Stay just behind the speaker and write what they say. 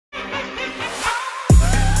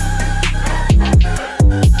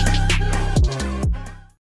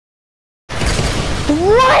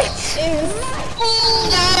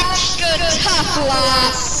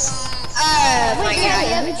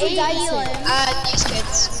who died to? These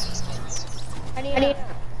kids. I need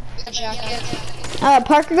Good jacket.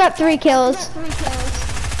 Parker got 3 kills.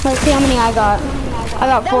 Let's see how many I got. I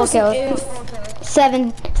got 4 kills.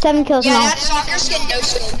 7 kills Yeah, now. that soccer skin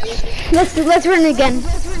no scope. Let's run again.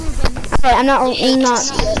 Okay, I'm not. You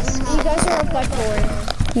guys are up by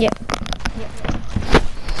 4. Yep.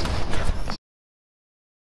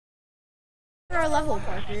 Our level,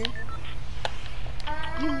 Parker.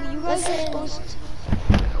 You guys are supposed to.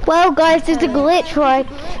 Well, guys, there's a glitch, right?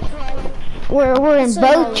 We're in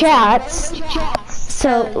both chats.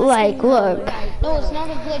 So, like, look. No, it's not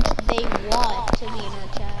a glitch. They want to be in our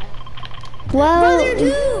chat. Well,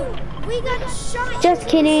 Dude, we got shot. just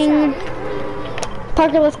kidding.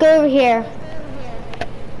 Parker, let's go over here.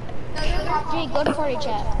 Jay, go to party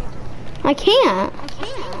chat. I can't.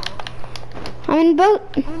 I'm in boat.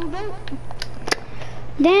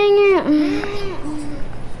 Dang it.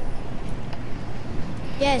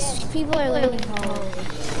 Yes, people are leaving college.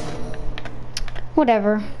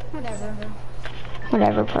 Whatever,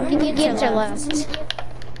 Parker. How many games are left?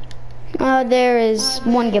 There is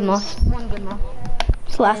 1 game left.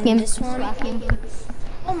 It's the last game. This one?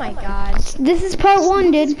 Oh my god. This is part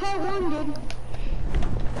 1, dude.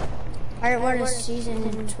 Alright, what is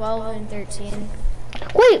season 12 and 13?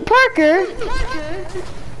 Wait, Parker.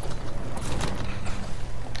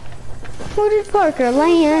 Where did Parker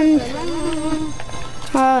land?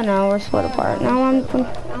 Oh no, we're split apart. Now I'm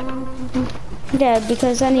dead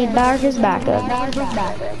because I need Parker's backup.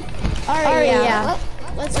 Alright, yeah.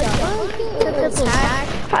 Let's go.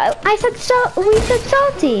 I said so. We said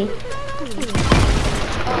salty.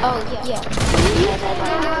 Oh, yeah.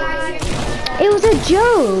 It was a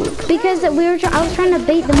joke because I was trying to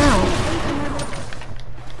bait them out.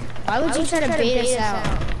 Why would you try to bait us out?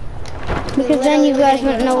 Because then you guys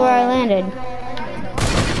wouldn't know where I landed.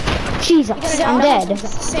 Jesus, I'm dead.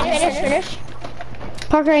 Finish.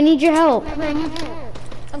 Parker, I need your help.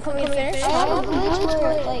 I'm coming to finish. I have a glitch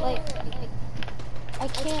where, I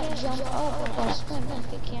can't jump up if I swim, I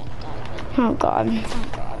can't dive in. Oh God. I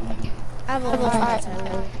have a level 5,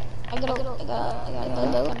 Tyler. I gotta go.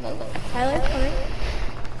 Tyler, coming.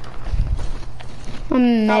 I'm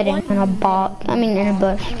medding in a bot. I mean, in a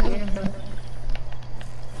bush.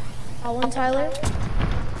 One, Tyler.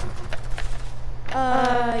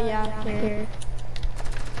 Yeah, clear.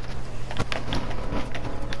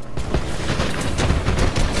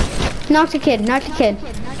 Knock the kid.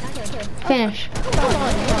 Finish.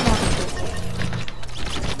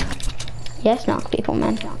 Yes, knock people,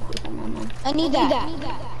 man. I need that.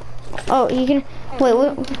 Oh, you can. Wait.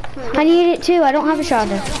 I need it too. I don't have a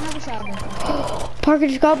shotgun. Parker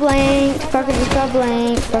just got blanked. Parker just got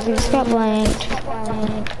blanked.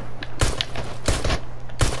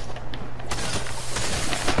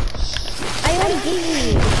 I already gave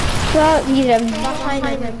you. Well, you did.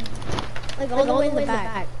 Behind him. Like all the way in the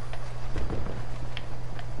back.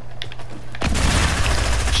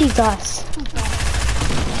 Jesus.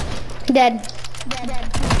 Dead.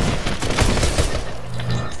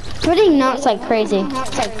 Spreading knots like crazy. I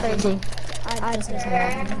just missed him.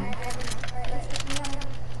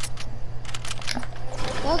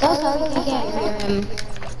 That's how you can't hear him.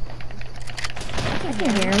 I can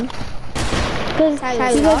hear him.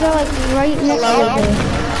 Because you guys are like right next to me.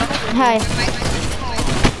 Hi.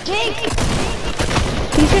 Jake!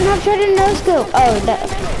 You shouldn't have tried a no scope. Oh,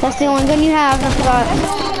 that's the only gun you have. I forgot.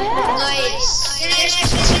 Nice.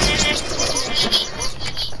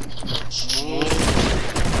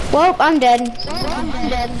 Well, I'm dead.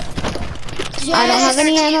 I don't have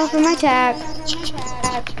any ammo for my tack.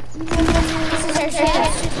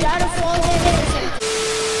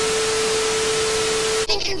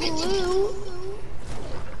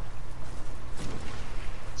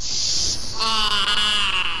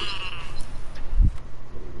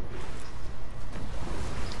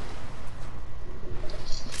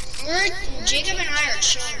 Jacob and I are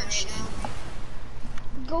chilling right now.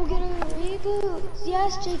 Go get a reboot.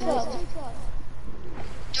 Yes, Jacob.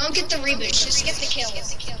 Don't get the reboots, just get the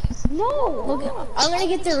kills. No. Look, I'm gonna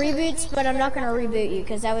get the reboots, but I'm not gonna reboot you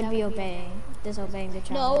because that would be disobeying the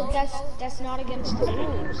challenge. No, that's not against the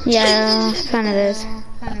rules. Yeah, kind of is.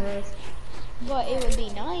 But it would be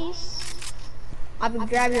nice. I would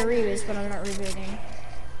grab your reboots, but I'm not rebooting.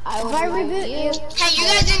 I would If I reboot you, Hey, you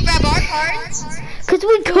guys didn't grab our cards? Because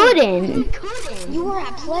we couldn't. You were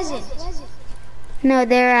at Pleasant. No,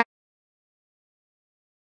 they're at.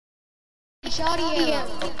 Shoddy.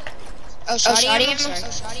 Oh, shoddy ammo?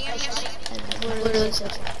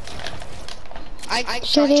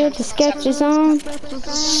 Should he have the sketches on? Jacob.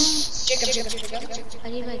 I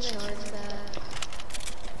need my charge back.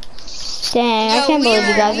 Dang, I Yo, can't believe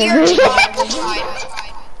you guys we are are doing tied. We're that.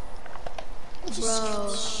 tied.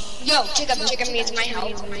 Bro. Yo, Jacob needs my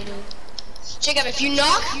help. Jacob, if you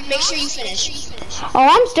knock, make sure you finish. Oh,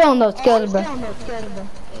 I'm still in those kills, bro.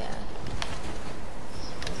 Yeah.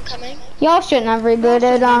 Coming. Y'all shouldn't have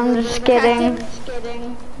rebooted. I'm just kidding.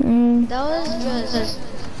 That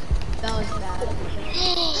was bad.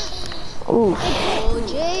 Ooh. Oh,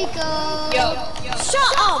 Jacob. Yo.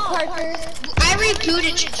 Shut up, Parker. I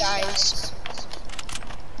rebooted you guys.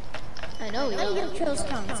 I know, How do you get kills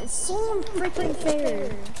counts? It's so freaking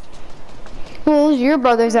fair. Well, it was your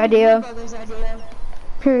brother's idea.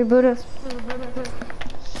 To reboot us.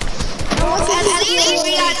 At least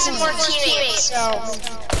we got some more teammates, so.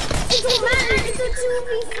 It doesn't matter. It's a 2v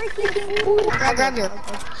freaking. I'll grab your.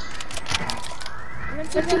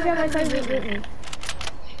 Let's go grab my side reboot me.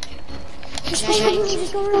 Just go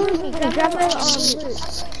reboot me. Grab my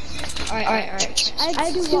loot. Alright.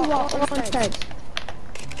 I do one side.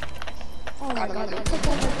 Oh my god, I took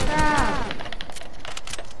all the crap.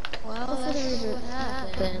 Well, that's what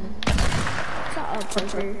happened. Shut up,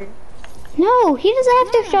 Parker. No, he doesn't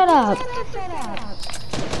have to shut up.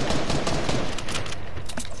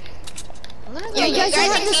 Yeah, You guys don't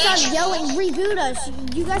have to engage. stop yelling, reboot us.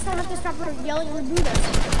 You guys don't have to stop yelling, reboot us.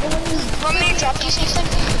 Want me to drop you something?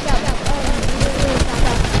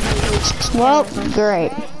 Well,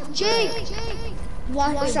 great. Jake!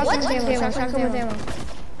 Shotgun with ammo.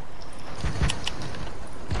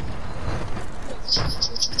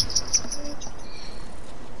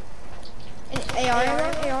 AR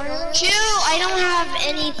ammo? Chew, I don't have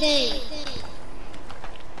anything.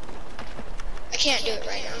 I can't do it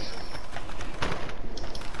right now.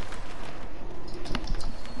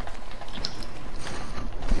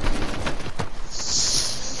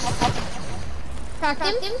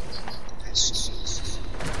 Cracked him?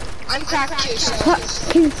 I'm cracked too, so.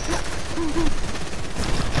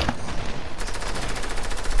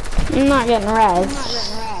 I'm not getting res.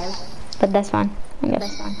 But that's fine. I guess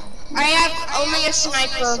that's fine. I have only a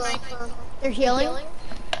sniper. They're healing?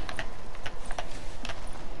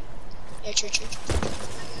 Yeah, true.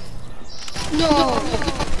 No.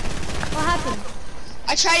 What happened?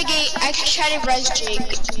 I tried to res Jake.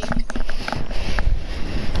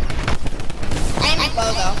 I am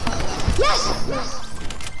low though. Yes!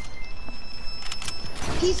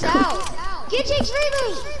 Peace out. Get Jake's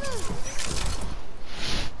reboot!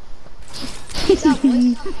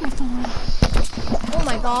 Oh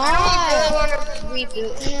my god. I don't really want to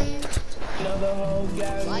reboot him.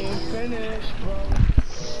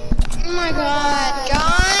 Oh my god,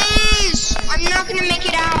 guys! I'm not gonna make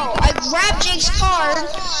it out. I grabbed Jake's card,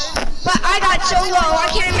 but I got so low I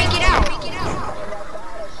can't make it out.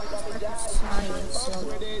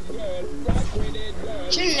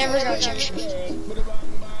 Should've never got Jake.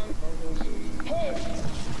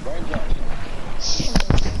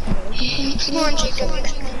 Come on, Jacob.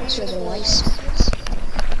 These are the license.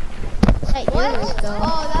 Hey, what? Oh, that's what I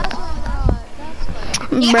got. That's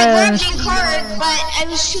what Yeah, I grabbed Jake's card, but it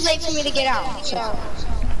was too late for me to get out. So,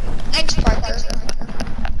 thanks, Parker.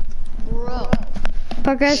 Bro.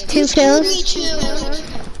 Parker has 2 Me kills. too.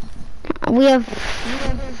 We have.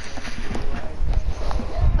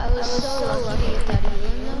 I was so lucky with that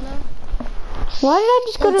healing though. Why did I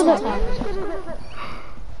just go to the?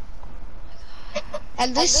 At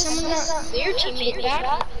least someone got their teammate back.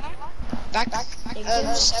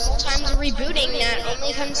 Several times of rebooting that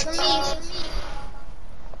only comes from me.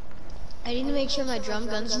 I need to make sure my drum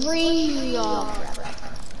gun's really off.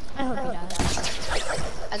 I hope he does.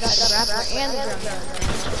 I got the rapper and the drum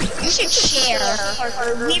gun. You should share,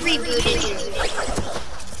 Parker. We rebooted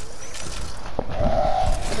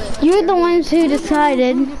you. You're the ones who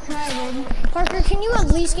decided. Parker, can you at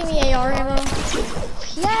least give me AR ammo?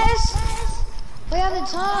 Yes! We have the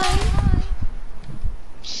time.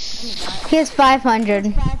 He has 500.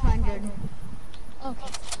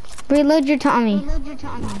 Okay. Reload your Tommy.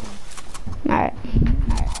 Alright.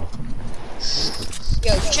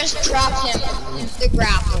 Yo, just drop him the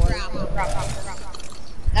grappler.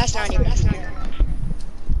 That's not even.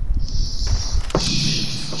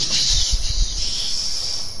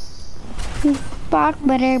 Bark,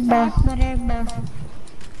 butter, bark.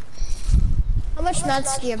 How much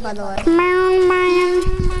nuts do you have, by the way?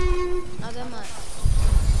 Not that much.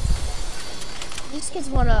 These kids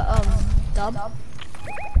wanna, dub.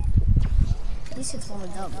 These kids wanna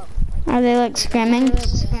dub. Are they like screaming?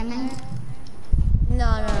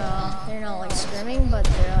 No. They're not like screaming, but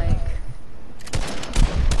they're like.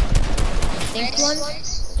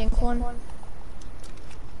 Dink one.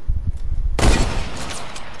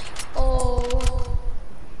 Oh.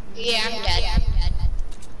 Yeah, I'm dead.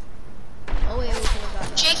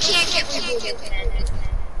 can't reboot it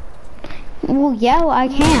then. Well, yeah, I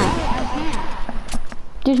can't.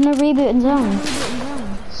 There's no reboot in zone.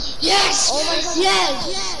 Yes! Oh my god.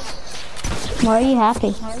 Yes! Why are you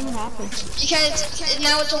happy? Because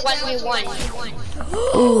now it's a 1v1.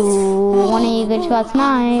 Ooh, one of you good shots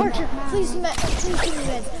night. Parker, please give me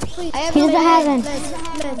meds. Please. I have He no doesn't have meds. any.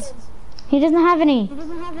 Meds. He doesn't have any.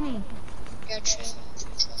 Yeah, true.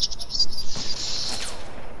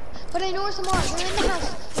 But I know where some are. They're in the house.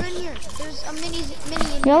 They're in here. There's a mini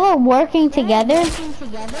in Y'all are working together.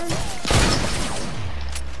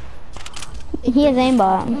 He has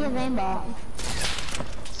aimbot.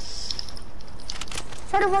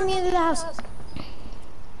 Try to run me into the house.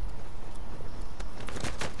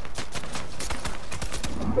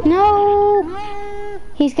 No.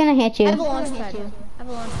 He's gonna hit I have a you. launch pad.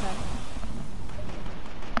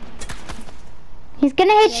 He's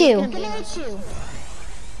gonna hit you.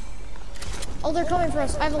 Oh, they're coming for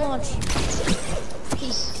us. I have a launch.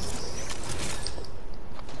 Peace.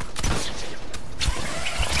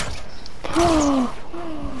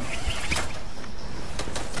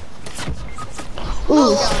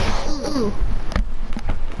 Ooh.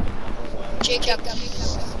 Jacob.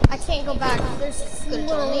 I can't go back. There's Good.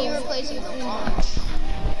 It's only replacing the launch.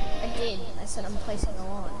 I did. I said I'm placing a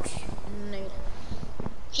launch. No.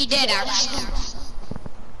 He did actually.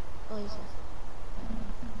 Oh, you said.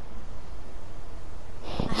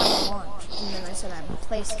 I have a launch. And then I said I'm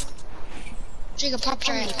placing. Jacob, pop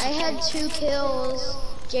giant. I had 2 kills.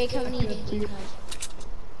 Jake, how many did you have?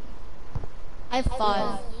 I have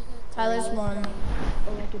 5. Tyler's 1.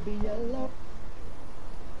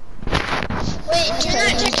 Wait, do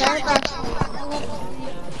not check out.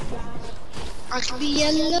 I could be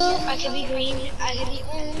yellow, I could be green, I could be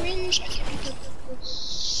orange, I could be purple.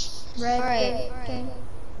 Red. Alright. Okay.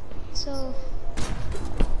 So,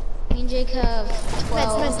 me and Jake have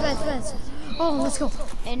 12. Meds. Oh, let's go.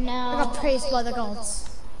 And I now, got praised by the gods.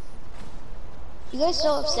 you guys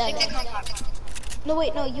still have 7. No,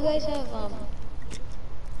 wait, no, you guys have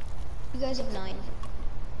 9.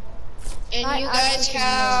 And you guys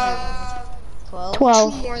have 12.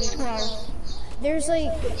 12. more than 12. There's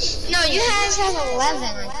like, No, you guys have 11,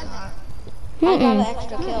 I thought. I got an Mm-mm.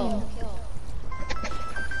 extra kill.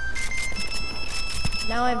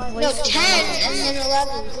 now I've No, wasted 10 and then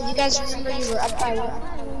 11. You guys remember you were up by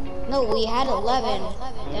 1. No, we had 11.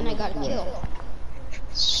 Then I got a kill.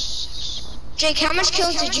 Jake, how much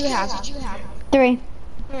kills did you have? 3.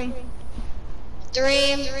 3.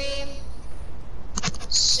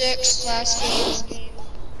 6 last game.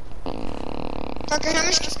 Parker, how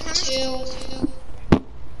much? 2.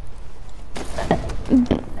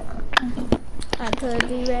 I could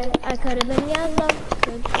be red, I could have been yellow,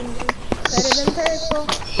 could have been purple,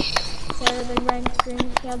 could have been red, green,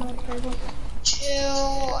 yellow, purple. 2.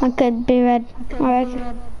 I could be red. Or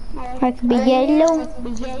I could be yellow.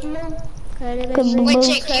 Could have Could been be Wait, blue.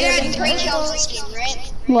 Jake, you had 3 kills this game,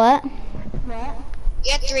 right? What?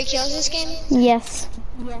 You had 3 kills this game? Yes.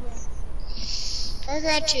 Parker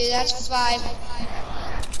had 2, that's 5.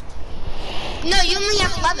 No, you only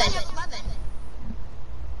have 11.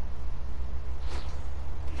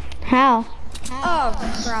 How? Oh,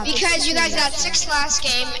 crap. Because you guys had 6 last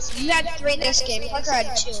game, you had 3 this game, Parker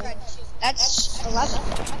had 2. That's 11.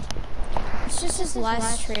 It's just his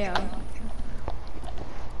last trio.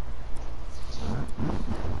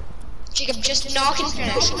 Jacob, just knock and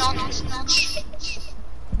finish. Knock and finish.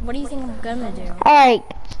 What do you think I'm gonna do? Alright.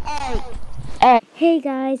 Hey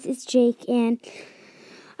guys, it's Jake, and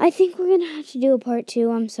I think we're gonna have to do a part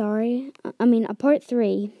 2. I'm sorry. I mean, a part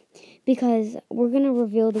 3, because we're gonna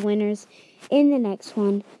reveal the winners in the next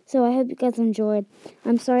one. So I hope you guys enjoyed.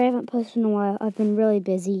 I'm sorry I haven't posted in a while. I've been really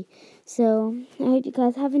busy. So I hope you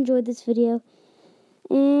guys have enjoyed this video,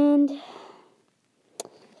 and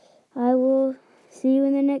I will see you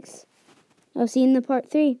in the next. I'll see you in the part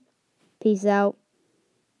 3. Peace out.